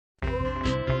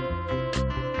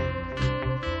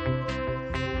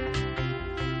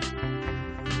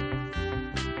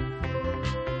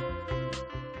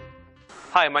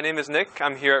Hi, my name is Nick.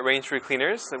 I'm here at Raintree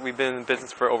Cleaners. We've been in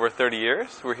business for over 30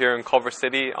 years. We're here in Culver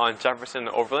City on Jefferson and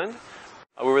Overland.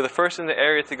 We were the first in the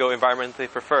area to go environmentally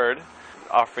preferred,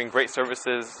 offering great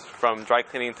services from dry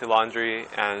cleaning to laundry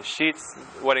and sheets,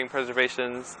 wedding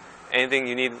preservations. Anything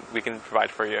you need, we can provide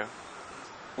for you.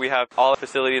 We have all the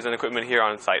facilities and equipment here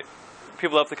on site.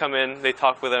 People love to come in, they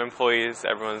talk with our employees,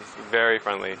 everyone's very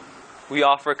friendly. We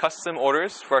offer custom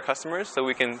orders for our customers, so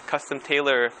we can custom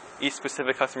tailor each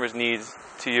specific customer's needs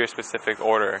to your specific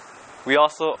order. We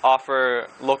also offer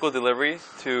local deliveries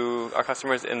to our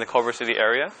customers in the Culver City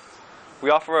area. We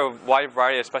offer a wide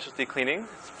variety of specialty cleaning,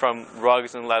 from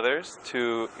rugs and leathers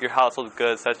to your household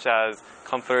goods such as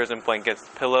comforters and blankets,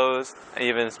 pillows, and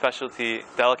even specialty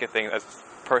delicate things as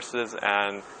purses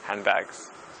and handbags.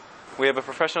 We have a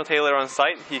professional tailor on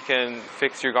site. He can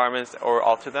fix your garments or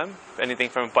alter them, anything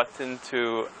from a button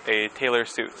to a tailor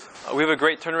suit. We have a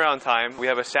great turnaround time. We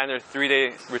have a standard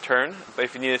 3-day return, but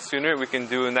if you need it sooner, we can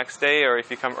do it next day, or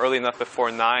if you come early enough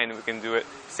before 9, we can do it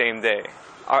same day.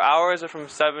 Our hours are from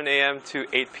 7 a.m. to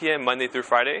 8 p.m. Monday through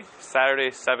Friday,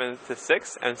 Saturday 7 to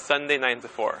 6, and Sunday 9 to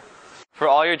 4. For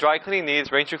all your dry cleaning needs,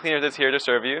 Raintree Cleaners is here to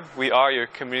serve you. We are your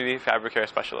community fabricare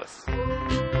specialists.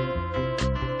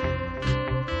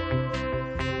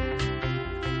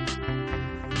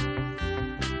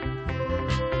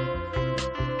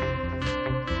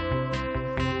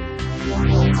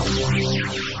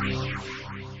 Wow.